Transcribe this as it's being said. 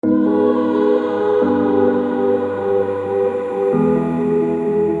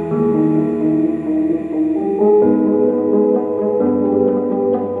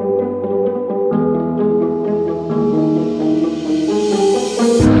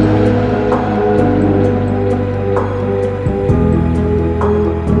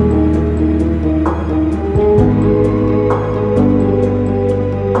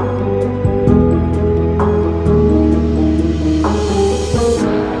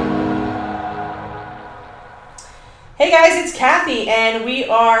guys, it's Kathy, and we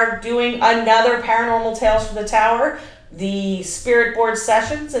are doing another Paranormal Tales from the Tower, the Spirit Board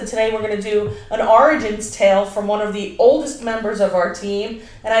Sessions, and today we're going to do an Origins tale from one of the oldest members of our team,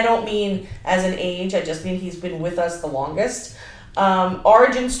 and I don't mean as an age, I just mean he's been with us the longest.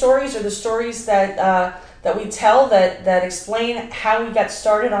 Origin stories are the stories that we tell that explain how we got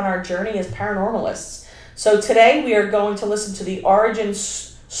started on our journey as paranormalists. So today we are going to listen to the origin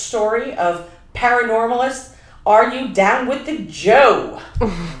story of Paranormalist. Are you down with the Joe?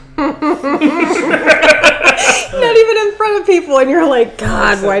 Not even in front of people, and you're like,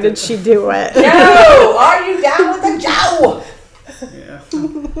 God, why did she do it? No! Are you down with the Joe? Yeah.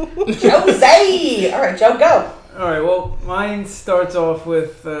 Jose! All right, Joe, go. All right, well, mine starts off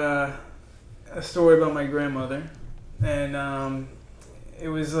with a story about my grandmother. And it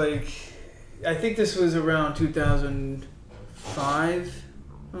was like, I think this was around 2005, if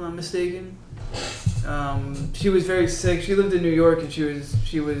I'm not mistaken. She was very sick. She lived in New York, and she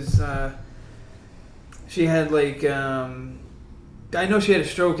had like, I know she had a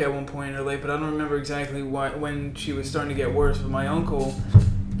stroke at one point in her life, but I don't remember exactly when she was starting to get worse. But my uncle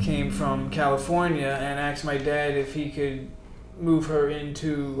came from California and asked my dad if he could move her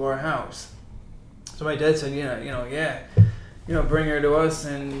into our house. So my dad said, yeah, bring her to us.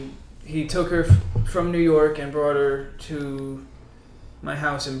 And he took her from New York and brought her to my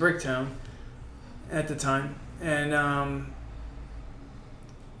house in Bricktown at the time. And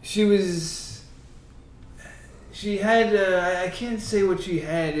she had, I can't say what she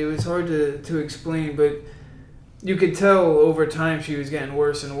had. It was hard to explain, but you could tell over time she was getting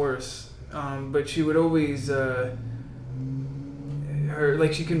worse and worse. But she would always,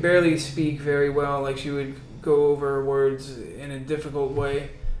 she can barely speak very well. Like, she would go over words in a difficult way.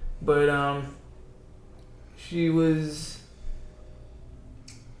 But she was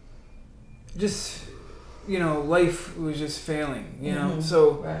just, life was just failing, Mm-hmm.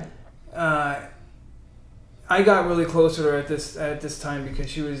 So right. I got really close to her at this time because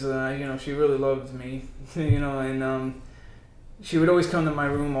she was, she really loved me, and she would always come to my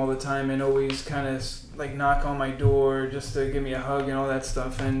room all the time and always kind of like knock on my door just to give me a hug and all that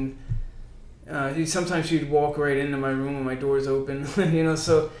stuff. And sometimes she'd walk right into my room when my door's open,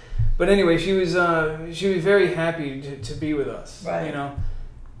 So, but anyway, she was very happy to be with us, right.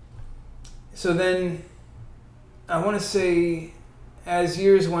 So then, I want to say, as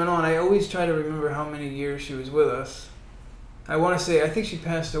years went on, I always try to remember how many years she was with us. I want to say, I think she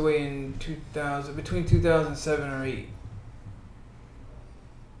passed away in between 2007 or 8.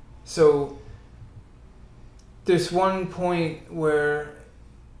 So, there's one point where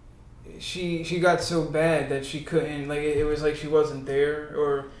she got so bad that she couldn't, like, it was like she wasn't there,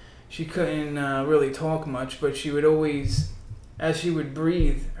 or she couldn't really talk much, but she would always, as she would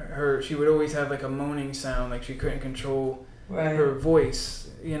breathe, she would always have like a moaning sound, like she couldn't control Right. her voice,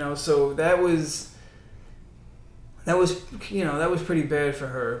 so that was pretty bad for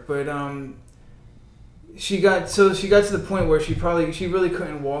her. But she got to the point where she really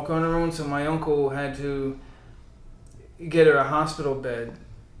couldn't walk on her own, so my uncle had to get her a hospital bed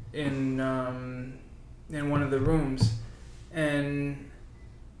in one of the rooms. And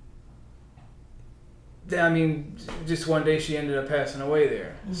just one day she ended up passing away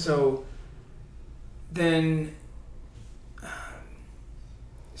there. Mm-hmm. So then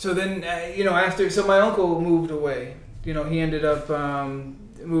my uncle moved away. He ended up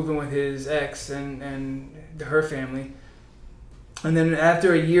moving with his ex and her family. And then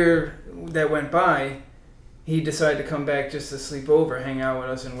after a year that went by, he decided to come back just to sleep over, hang out with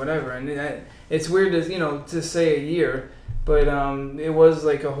us and whatever. And it's weird to say a year, but it was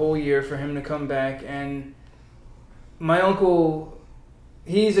like a whole year for him to come back. And my uncle,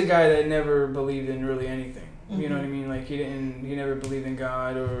 he's a guy that never believed in really anything. Mm-hmm. You know what I mean? Like, he never believed in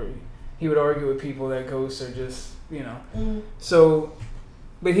God, or he would argue with people that ghosts are just, Mm-hmm. So,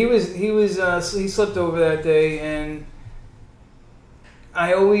 but he slept over that day, and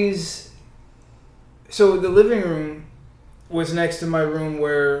so the living room was next to my room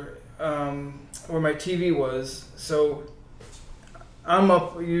where my TV was. So I'm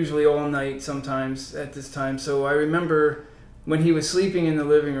up usually all night sometimes at this time. So I remember when he was sleeping in the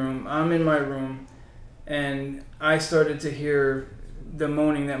living room, I'm in my room, and I started to hear the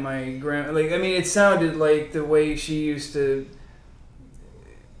moaning that my grandma, it sounded like the way she used to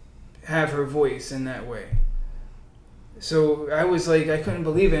have her voice in that way. So I was like, I couldn't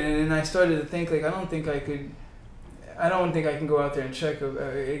believe it, and I started to think, like, I don't think I can go out there and check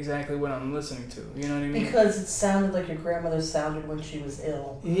exactly what I'm listening to. You know what I mean? Because it sounded like your grandmother sounded when she was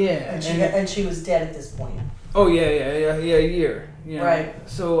ill. Yeah. And she was dead at this point. Oh, yeah, a year. Right.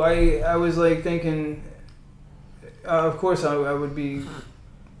 So I was like thinking, of course, I would be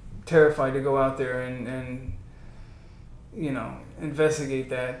terrified to go out there and investigate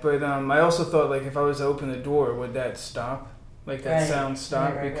that. But I also thought, like, if I was to open the door, would that stop? Like, that sound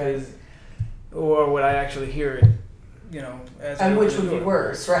stop? Because, or would I actually hear it? And which would be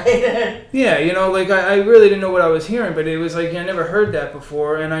worse, right? Yeah, like I really didn't know what I was hearing, but it was like I never heard that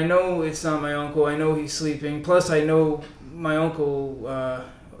before, and I know it's not my uncle. I know he's sleeping. Plus, I know my uncle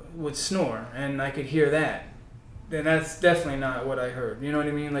would snore, and I could hear that. And that's definitely not what I heard. You know what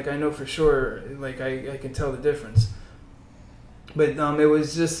I mean? Like, I know for sure. Like, I can tell the difference. But it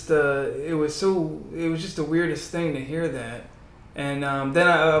was just it was just the weirdest thing to hear that, and then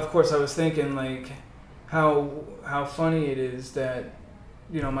I was thinking, like, how funny it is that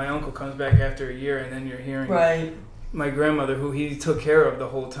my uncle comes back after a year, and then you're hearing my grandmother, who he took care of the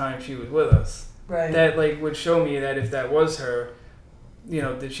whole time she was with us. Right. That, like, would show me that if that was her,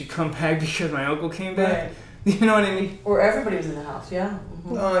 did she come back because my uncle came back? Right. You know what I mean? Or everybody was in the house, yeah.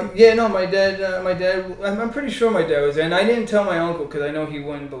 Mm-hmm. My dad, I'm pretty sure my dad was there. And I didn't tell my uncle because I know he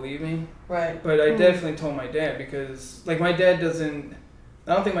wouldn't believe me. Right. But I definitely told my dad because, like, I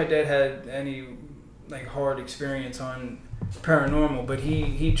don't think my dad had any, like, hard experience on paranormal, but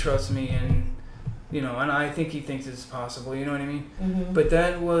he trusts me, and, and I think he thinks it's possible, you know what I mean? Mm-hmm. But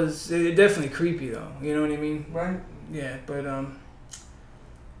that was, it definitely creepy, though, you know what I mean? Right. Yeah, but,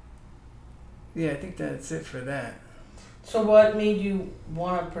 yeah, I think that's it for that. So what made you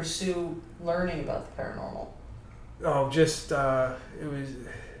want to pursue learning about the paranormal? Oh, just, it was...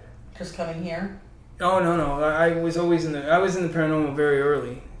 Just coming here? Oh, no. I was in the paranormal very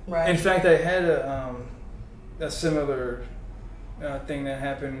early. Right. In fact, I had a similar thing that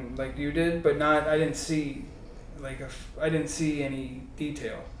happened like you did, but I didn't see, I didn't see any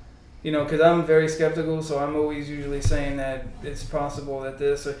detail. Because I'm very skeptical, so I'm always usually saying that it's possible that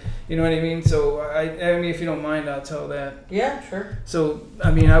this, or, you know what I mean? So, I mean, if you don't mind, I'll tell that. Yeah, sure. So, I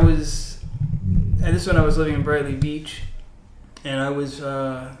mean, I was, at this when I was living in Bradley Beach, and I was,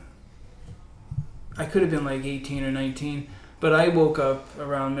 I could have been like 18 or 19, but I woke up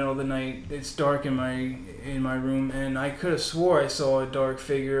around middle of the night. It's dark in my room, and I could have swore I saw a dark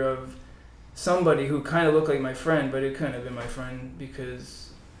figure of somebody who kind of looked like my friend, but it couldn't have been my friend because...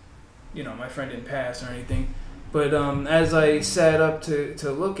 my friend didn't pass or anything. But as I sat up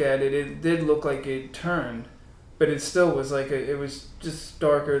to look at it, it did look like it turned. But it still was like, it was just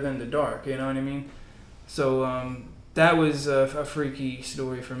darker than the dark, you know what I mean? So that was a freaky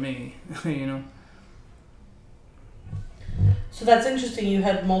story for me, So that's interesting. You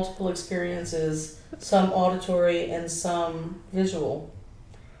had multiple experiences, some auditory and some visual.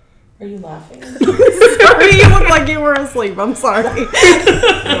 Are you laughing? Sorry, you look like you were asleep. I'm sorry.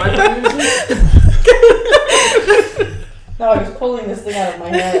 No, I was pulling this thing out of my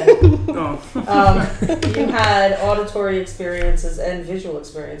head. You had auditory experiences and visual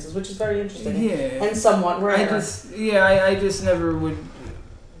experiences, which is very interesting. Yeah. And somewhat rare. I just never would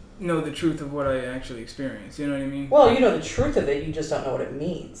know the truth of what I actually experienced. You know what I mean? Well, you know the truth of it. You just don't know what it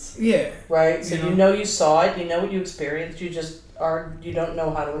means. Yeah. Right? So you know you saw it. You know what you experienced. You don't know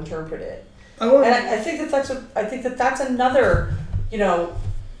how to interpret it. And I think that's another,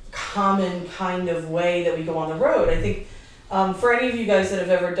 common kind of way that we go on the road. I think for any of you guys that have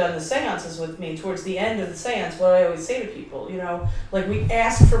ever done the seances with me, towards the end of the seance, what I always say to people, like, we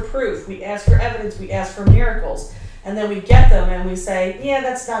ask for proof, we ask for evidence, we ask for miracles, and then we get them and we say, yeah,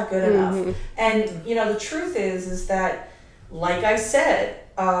 that's not good enough. Mm-hmm. And, the truth is that, like I said,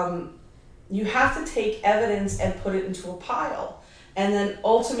 you have to take evidence and put it into a pile. And then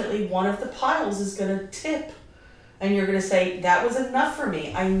ultimately one of the piles is going to tip. And you're going to say, that was enough for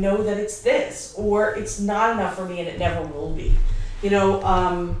me. I know that it's this. Or it's not enough for me and it never will be.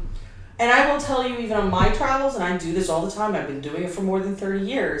 And I will tell you, even on my travels, and I do this all the time. I've been doing it for more than 30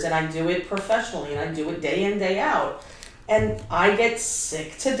 years. And I do it professionally. And I do it day in, day out. And I get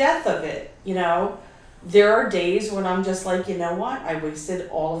sick to death of it, There are days when I'm just like, you know what? I wasted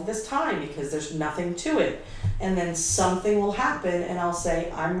all of this time because there's nothing to it. And then something will happen and I'll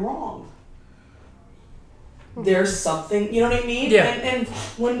say, I'm wrong. There's something, you know what I mean? Yeah. And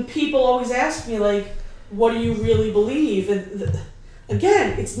when people always ask me, like, what do you really believe? And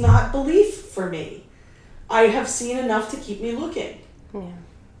again, it's not belief for me. I have seen enough to keep me looking.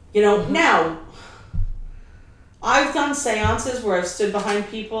 Yeah. Now, I've done seances where I've stood behind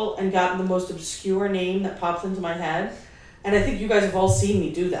people and gotten the most obscure name that pops into my head. And I think you guys have all seen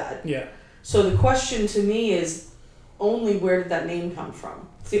me do that. Yeah. So the question to me is only where did that name come from?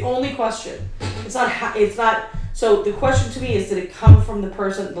 It's the only question. It's not. So the question to me is, did it come from the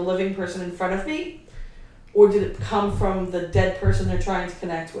living person in front of me? Or did it come from the dead person they're trying to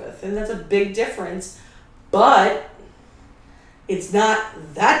connect with? And that's a big difference. But it's not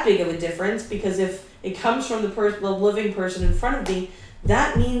that big of a difference, because if it comes from the living person in front of me,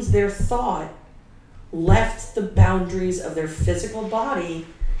 that means their thought left the boundaries of their physical body,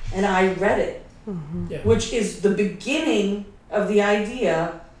 and I read it, which is the beginning of the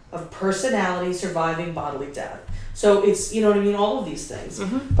idea of personality surviving bodily death. So it's, you know what I mean, all of these things.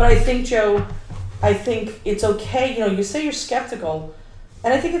 But I think, Joe, it's okay, you say you're skeptical,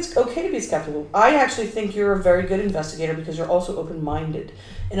 and I think it's okay to be skeptical. I actually think you're a very good investigator because you're also open-minded.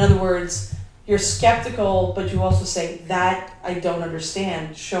 In other words, you're skeptical, but you also say, that I don't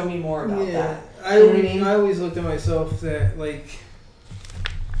understand. Show me more about that. I always looked at myself that,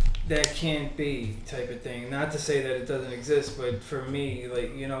 that can't be type of thing. Not to say that it doesn't exist, but for me,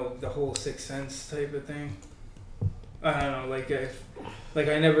 the whole sixth sense type of thing. I don't know,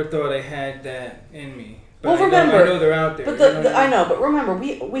 I never thought I had that in me. But well, remember, I know they're out there. But I know, but remember,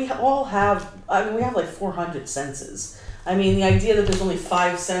 we all have, we have 400 senses. I mean, the idea that there's only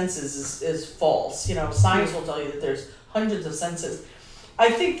 5 senses is false. Science will tell you that there's hundreds of senses.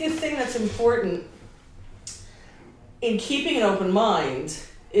 I think the thing that's important in keeping an open mind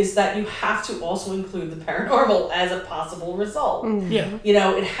is that you have to also include the paranormal as a possible result. Yeah.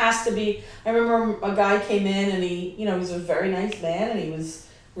 It has to be. I remember a guy came in and he was a very nice man and he was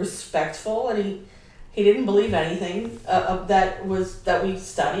respectful and he didn't believe anything that we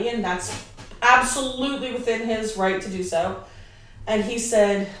study, and that's absolutely within his right to do so. And he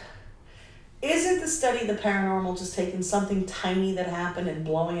said, isn't the study of the paranormal just taking something tiny that happened and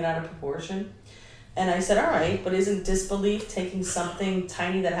blowing it out of proportion? And I said, all right, but isn't disbelief taking something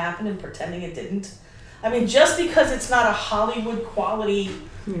tiny that happened and pretending it didn't? I mean, just because it's not a Hollywood quality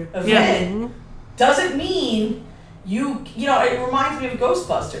event doesn't mean it reminds me of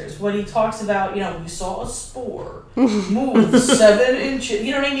Ghostbusters when he talks about, we saw a spore move 7 inches,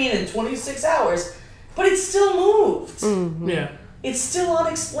 you know what I mean, in 26 hours, but it still moved. Yeah. It's still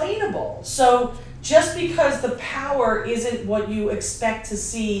unexplainable. So just because the power isn't what you expect to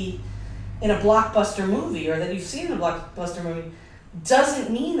see in a blockbuster movie or that you've seen in a blockbuster movie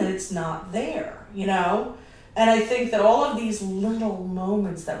doesn't mean that it's not there, And I think that all of these little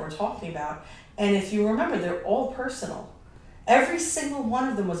moments that we're talking about, and if you remember, they're all personal. Every single one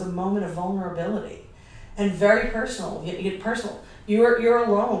of them was a moment of vulnerability and very personal. You're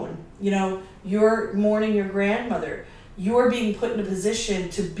alone. You're mourning your grandmother. You're being put in a position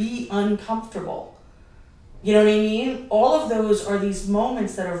to be uncomfortable. You know what I mean? All of those are these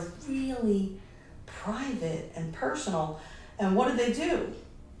moments that are really private and personal. And what did they do?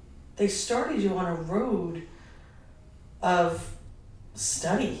 They started you on a road of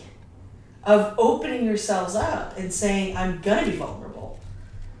study, of opening yourselves up and saying, I'm going to be vulnerable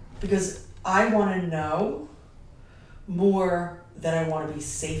because I want to know more than I want to be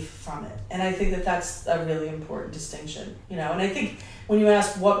safe from it. And I think that that's a really important distinction, And I think when you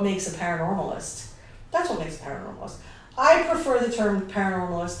ask what makes a paranormalist, that's what makes a paranormalist. I prefer the term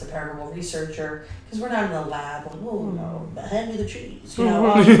paranormalist to paranormal researcher because we're not in a lab. Hand me the cheese.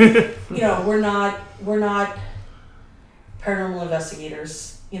 We're not paranormal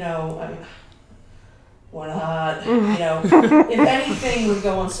investigators. We're not. If anything, we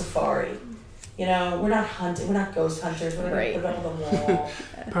go on safari. We're not hunting. We're not ghost hunters. We're not put up on the wall.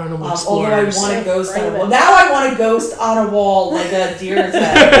 Paranormal explorers. Although I want a ghost on a wall. Now I want a ghost on a wall like a deer's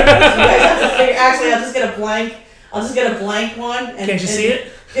head. So you guys have to figure. Actually, I'll just get a blank one. And, can't you see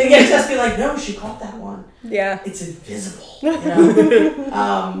it? Yeah, just be like, no, she caught that one. Yeah. It's invisible.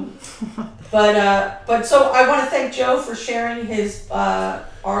 But so I want to thank Joe for sharing his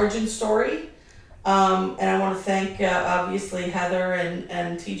origin story. And I want to thank, obviously, Heather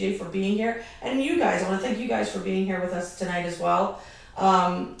and TJ for being here. And you guys, I want to thank you guys for being here with us tonight as well.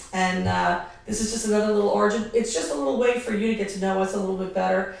 This is just another little origin. It's just a little way for you to get to know us a little bit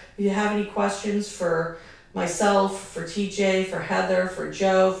better. If you have any questions for myself, for TJ, for Heather, for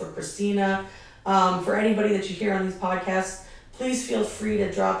Joe, for Christina, for anybody that you hear on these podcasts, please feel free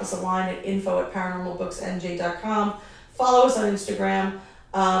to drop us a line at info@paranormalbooksnj.com. Follow us on Instagram.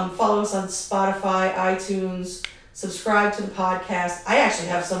 Follow us on Spotify, iTunes, subscribe to the podcast. I actually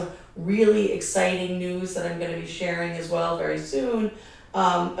have some really exciting news that I'm going to be sharing as well very soon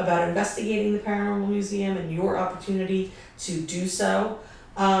about investigating the Paranormal Museum and your opportunity to do so.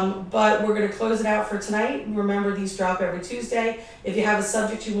 But we're going to close it out for tonight. Remember, these drop every Tuesday. If you have a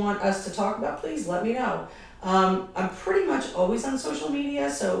subject you want us to talk about, please let me know. I'm pretty much always on social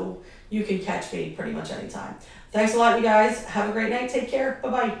media, so you can catch me pretty much anytime. Thanks a lot, you guys. Have a great night. Take care.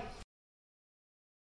 Bye-bye.